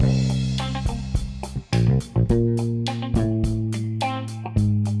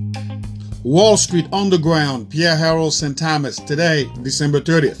Wall Street Underground, Pierre Harold St. Thomas. Today, December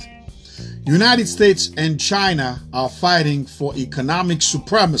 30th. United States and China are fighting for economic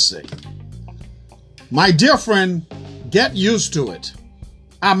supremacy. My dear friend, get used to it.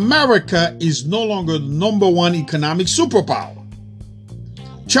 America is no longer the number one economic superpower.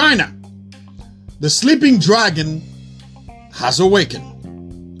 China, the sleeping dragon, has awakened.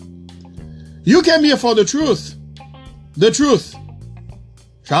 You came here for the truth. The truth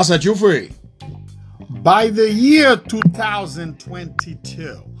shall set you free. By the year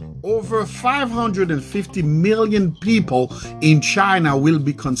 2022, over 550 million people in China will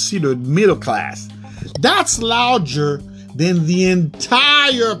be considered middle class. That's larger than the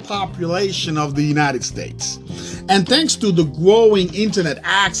entire population of the United States. And thanks to the growing internet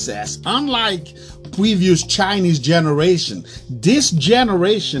access, unlike previous Chinese generation, this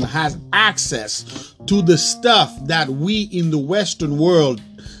generation has access to the stuff that we in the Western world,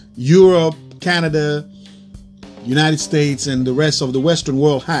 Europe, Canada, United States, and the rest of the Western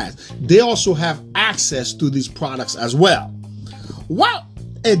world has. They also have access to these products as well. What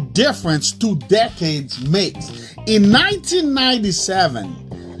a difference 2 decades makes. In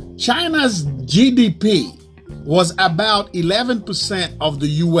 1997, China's GDP was about 11% of the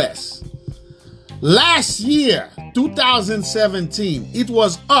US. Last year, 2017, it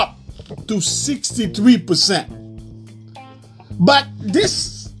was up to 63%. But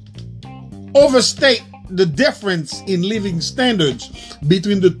this overstates the difference in living standards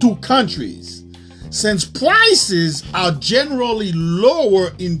between the two countries, since prices are generally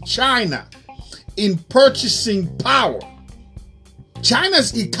lower in China in purchasing power.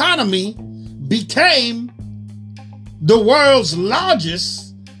 China's economy became the world's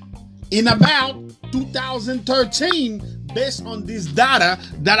largest in about 2013 based on this data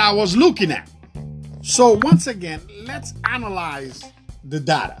that I was looking at. So once again, let's analyze the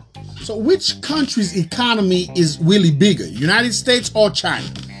data. So which country's economy is really bigger, United States or China?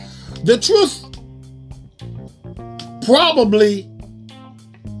 The truth probably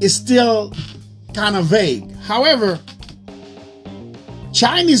is still kind of vague. However,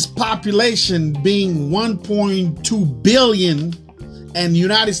 Chinese population being 1.2 billion and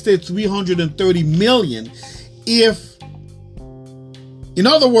United States 330 million, in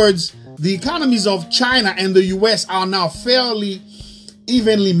other words, the economies of China and the US are now fairly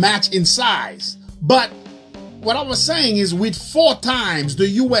evenly matched in size. But what I was saying is, with 4 times the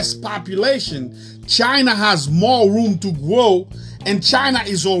US population, China has more room to grow, and China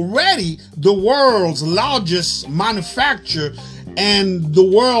is already the world's largest manufacturer and the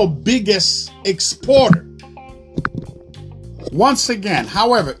world's biggest exporter. Once again,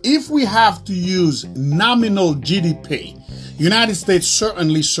 however, if we have to use nominal GDP, United States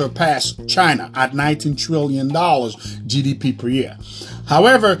certainly surpassed China at $19 trillion GDP per year.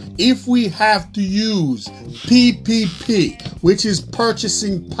 However, if we have to use PPP, which is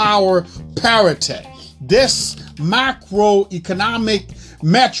purchasing power parity, this macroeconomic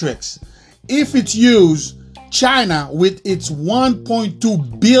metrics, if it's used, China with its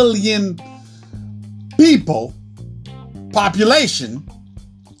 1.2 billion people population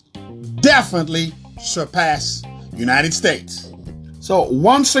definitely surpass United States. So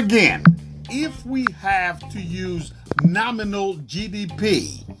once again, if we have to use nominal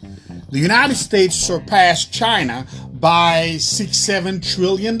GDP, the United States surpassed China by $6-7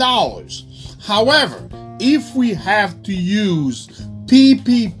 trillion. However, if we have to use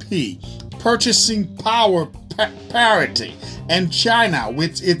PPP, purchasing power parity, and China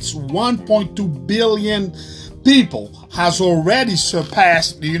with its 1.2 billion people has already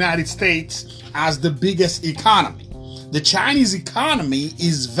surpassed the United States as the biggest economy. The Chinese economy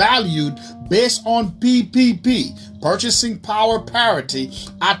is valued based on PPP, purchasing power parity,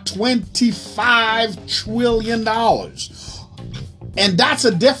 at $25 trillion. And that's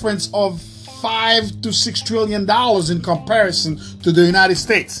a difference of $5 to $6 trillion in comparison to the United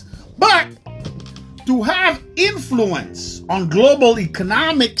States. But to have influence on global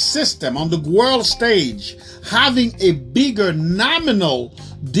economic system on the world stage, having a bigger nominal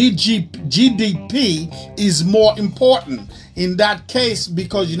GDP is more important in that case,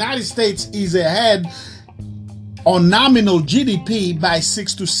 because United States is ahead on nominal GDP by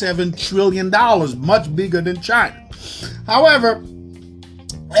 $6 to $7 trillion, much bigger than China. However,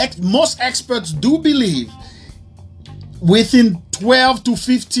 most experts do believe within 12 to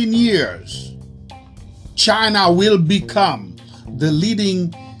 15 years, China will become the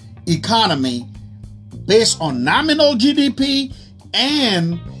leading economy based on nominal GDP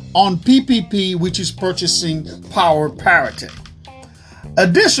and on PPP, which is purchasing power parity.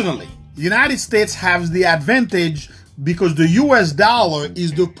 Additionally, the United States has the advantage because the US dollar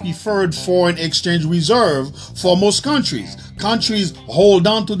is the preferred foreign exchange reserve for most countries. Countries hold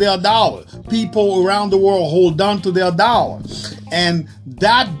on to their dollar. People around the world hold on to their dollar. And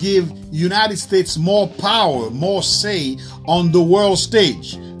that gives United States more power, more say on the world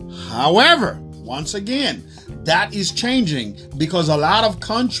stage. However, once again, that is changing because a lot of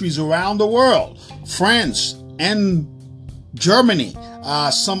countries around the world, France and Germany,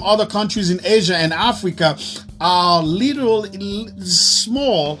 some other countries in Asia and Africa are literally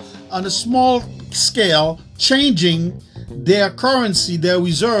small, on a small scale, changing their currency, their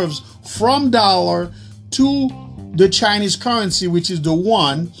reserves from dollar to the Chinese currency, which is the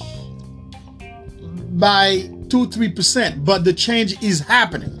yuan, by 2-3%. But the change is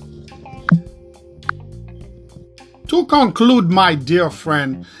happening. To conclude, my dear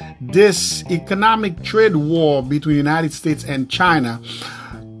friend, this economic trade war between the United States and China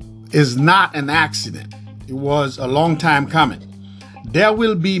is not an accident. It was a long time coming. There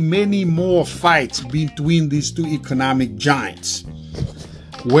will be many more fights between these two economic giants,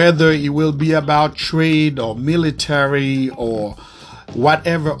 whether it will be about trade or military or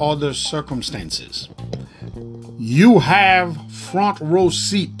whatever other circumstances. You have front row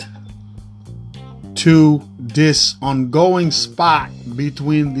seat to this ongoing spark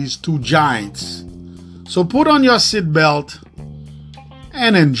between these two giants. So put on your seatbelt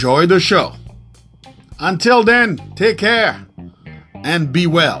and enjoy the show. Until then, take care and be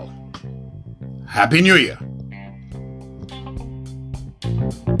well. Happy New Year.